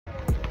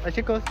Hola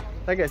chicos,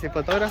 ¿sabes qué? Soy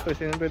fotógrafo,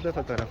 estoy en un proyecto de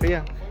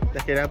fotografía.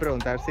 Les quería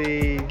preguntar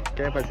si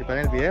quieren participar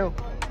en el video.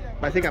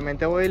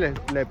 Básicamente voy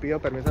y le pido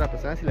permiso a las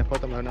personas si les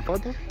puedo tomar una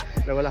foto,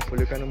 luego las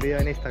publico en un video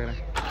en Instagram.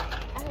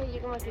 Ay,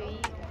 yo como que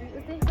vi.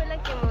 Usted fue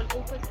la que montó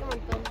un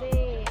montón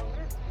de.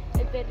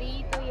 El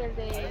perrito y el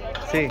de.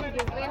 Sí. Ay,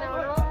 qué pena,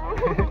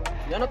 ¿o no?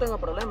 Yo no tengo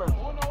problema.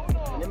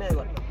 A mí me da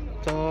igual.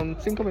 Son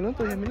 5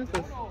 minutos, 10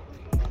 minutos.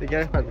 Si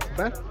quieres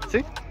participar,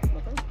 ¿sí?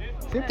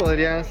 Sí,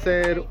 podrían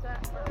ser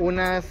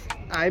unas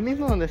ahí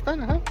mismo donde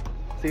están, ajá.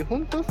 Sí,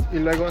 juntos y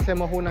luego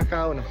hacemos una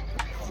cada uno.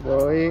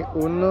 Voy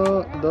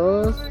 1,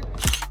 2.